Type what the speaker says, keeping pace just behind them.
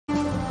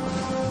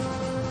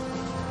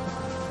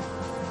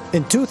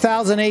In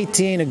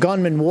 2018, a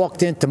gunman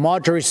walked into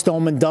Marjory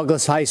Stoneman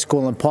Douglas High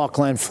School in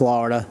Parkland,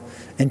 Florida,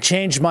 and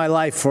changed my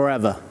life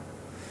forever.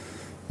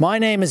 My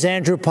name is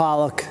Andrew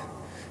Pollack.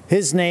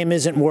 His name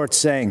isn't worth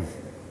saying.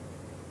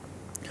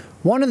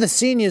 One of the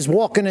seniors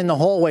walking in the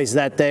hallways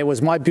that day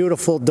was my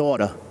beautiful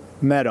daughter,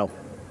 Meadow.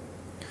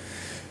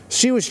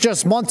 She was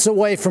just months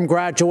away from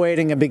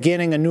graduating and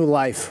beginning a new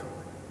life.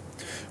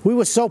 We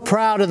were so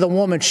proud of the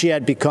woman she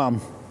had become.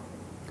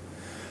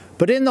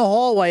 But in the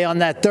hallway on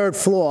that third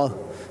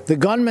floor, the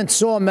gunman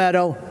saw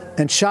Meadow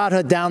and shot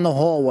her down the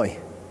hallway,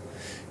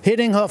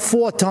 hitting her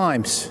 4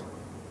 times.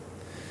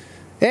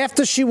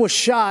 After she was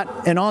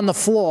shot and on the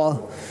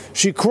floor,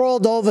 she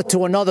crawled over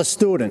to another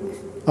student,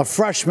 a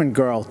freshman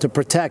girl, to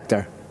protect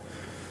her.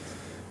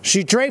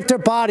 She draped her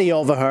body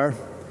over her,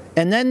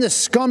 and then the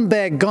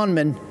scumbag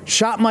gunman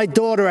shot my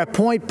daughter at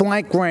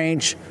point-blank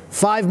range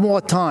 5 more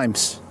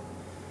times,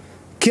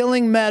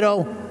 killing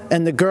Meadow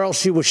and the girl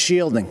she was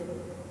shielding.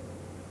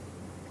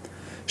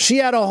 She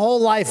had a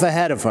whole life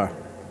ahead of her,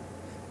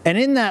 and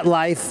in that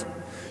life,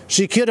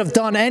 she could have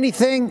done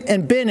anything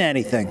and been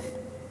anything.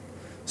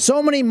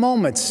 So many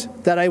moments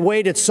that I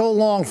waited so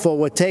long for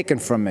were taken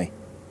from me.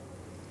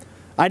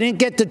 I didn't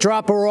get to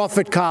drop her off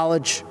at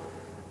college.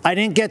 I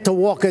didn't get to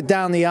walk her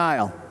down the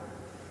aisle.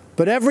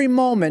 But every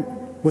moment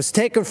was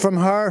taken from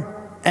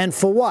her, and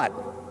for what?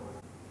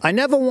 I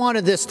never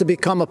wanted this to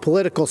become a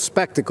political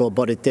spectacle,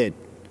 but it did.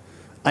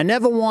 I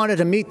never wanted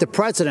to meet the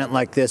president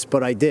like this,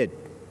 but I did.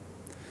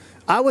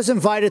 I was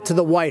invited to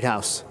the White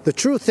House. The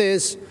truth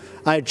is,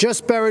 I had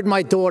just buried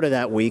my daughter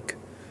that week.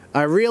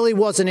 I really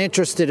wasn't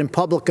interested in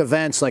public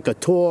events like a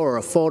tour or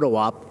a photo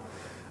op.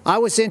 I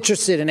was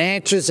interested in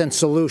answers and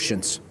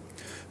solutions.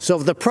 So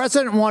if the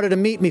president wanted to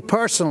meet me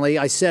personally,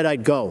 I said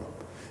I'd go.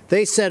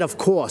 They said, of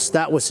course,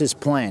 that was his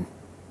plan.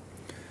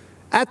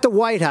 At the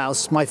White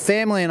House, my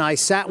family and I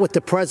sat with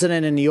the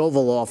president in the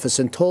Oval Office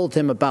and told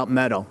him about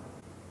Meadow.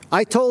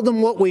 I told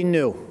him what we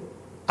knew.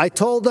 I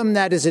told him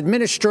that his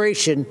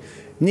administration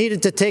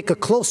needed to take a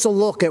closer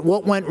look at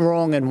what went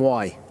wrong and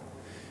why.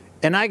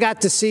 And I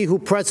got to see who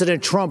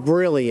President Trump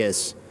really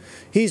is.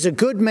 He's a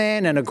good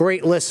man and a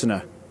great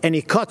listener, and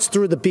he cuts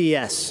through the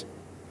BS.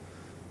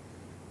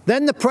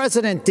 Then the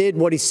president did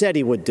what he said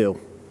he would do.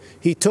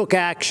 He took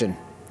action.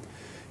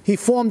 He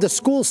formed a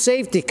school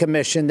safety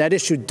commission that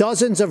issued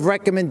dozens of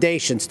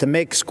recommendations to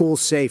make schools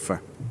safer.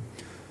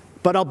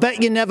 But I'll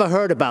bet you never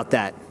heard about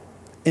that.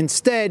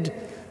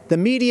 Instead, the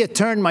media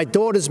turned my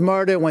daughter's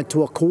murder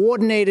into a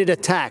coordinated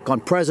attack on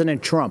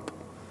President Trump,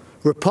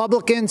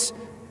 Republicans,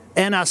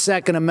 and our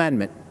Second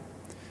Amendment.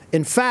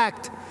 In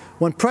fact,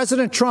 when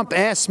President Trump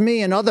asked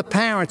me and other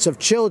parents of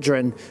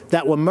children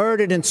that were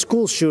murdered in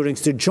school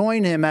shootings to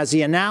join him as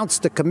he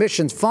announced the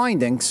commission's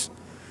findings,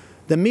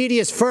 the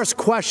media's first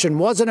question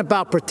wasn't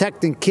about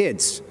protecting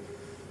kids.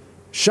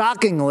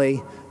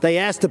 Shockingly, they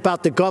asked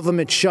about the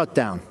government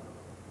shutdown.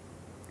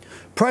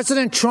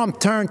 President Trump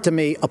turned to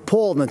me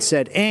appalled and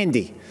said,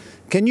 "Andy,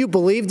 can you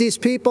believe these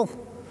people?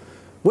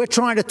 We're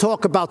trying to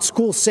talk about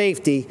school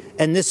safety,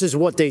 and this is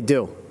what they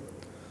do."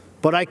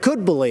 But I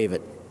could believe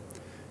it.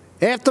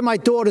 After my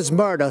daughter's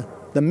murder,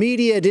 the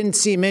media didn't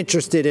seem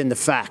interested in the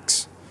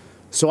facts,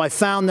 so I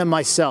found them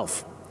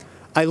myself.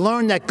 I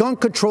learned that gun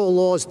control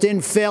laws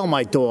didn't fail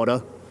my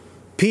daughter.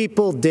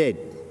 People did.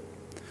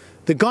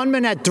 The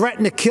gunman had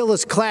threatened to kill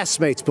his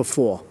classmates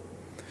before.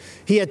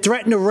 He had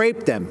threatened to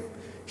rape them.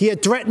 He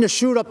had threatened to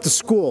shoot up the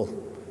school.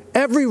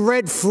 Every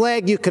red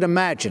flag you could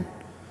imagine.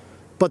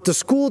 But the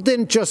school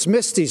didn't just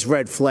miss these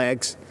red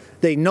flags.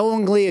 They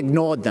knowingly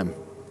ignored them.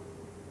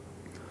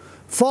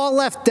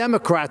 Far-left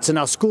Democrats in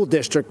our school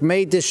district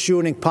made this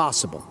shooting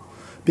possible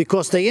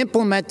because they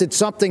implemented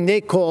something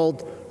they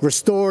called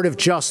restorative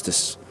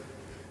justice.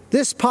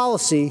 This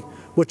policy,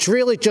 which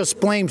really just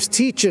blames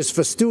teachers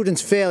for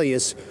students'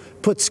 failures,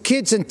 puts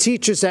kids and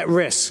teachers at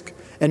risk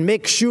and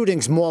makes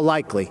shootings more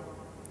likely.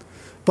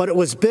 But it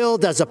was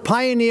billed as a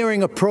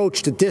pioneering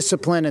approach to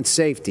discipline and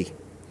safety.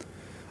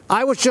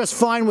 I was just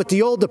fine with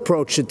the old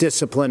approach to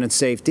discipline and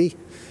safety.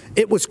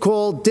 It was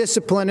called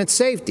discipline and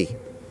safety.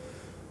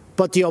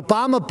 But the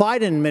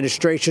Obama-Biden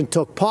administration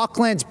took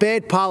Parkland's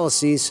bad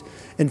policies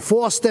and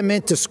forced them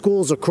into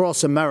schools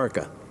across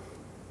America.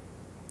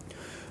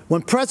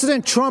 When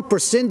President Trump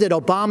rescinded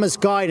Obama's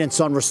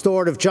guidance on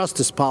restorative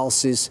justice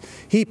policies,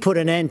 he put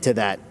an end to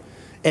that.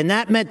 And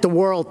that meant the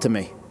world to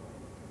me.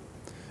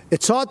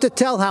 It's hard to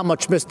tell how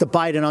much Mr.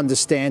 Biden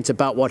understands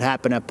about what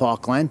happened at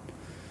Parkland.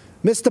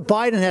 Mr.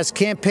 Biden has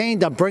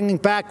campaigned on bringing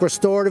back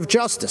restorative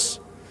justice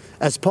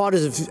as part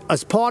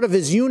of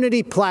his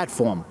unity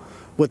platform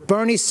with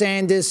Bernie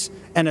Sanders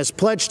and has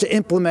pledged to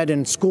implement it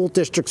in school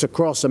districts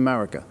across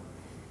America.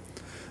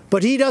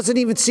 But he doesn't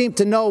even seem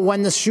to know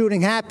when the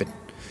shooting happened.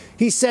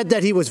 He said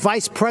that he was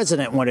vice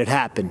president when it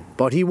happened,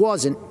 but he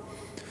wasn't.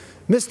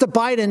 Mr.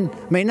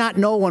 Biden may not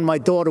know when my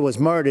daughter was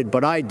murdered,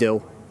 but I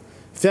do.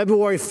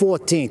 February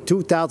 14,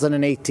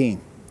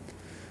 2018.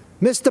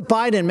 Mr.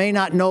 Biden may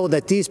not know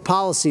that these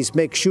policies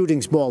make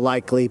shootings more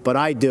likely, but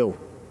I do.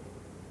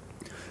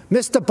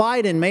 Mr.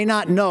 Biden may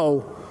not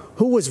know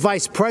who was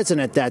vice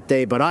president that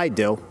day, but I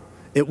do.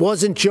 It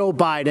wasn't Joe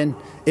Biden.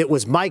 It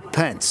was Mike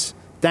Pence.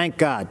 Thank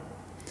God.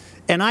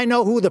 And I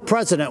know who the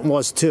president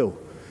was, too.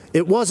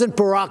 It wasn't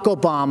Barack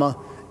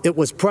Obama. It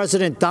was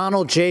President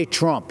Donald J.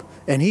 Trump,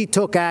 and he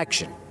took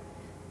action.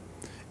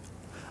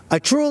 I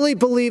truly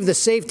believe the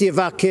safety of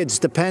our kids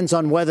depends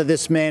on whether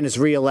this man is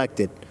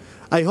reelected.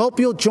 I hope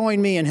you'll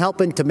join me in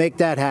helping to make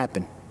that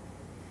happen.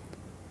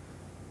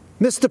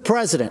 Mr.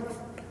 President,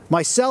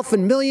 myself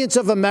and millions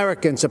of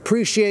Americans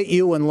appreciate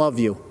you and love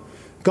you.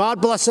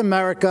 God bless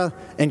America,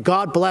 and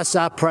God bless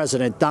our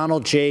President,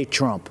 Donald J.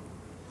 Trump.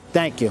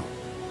 Thank you.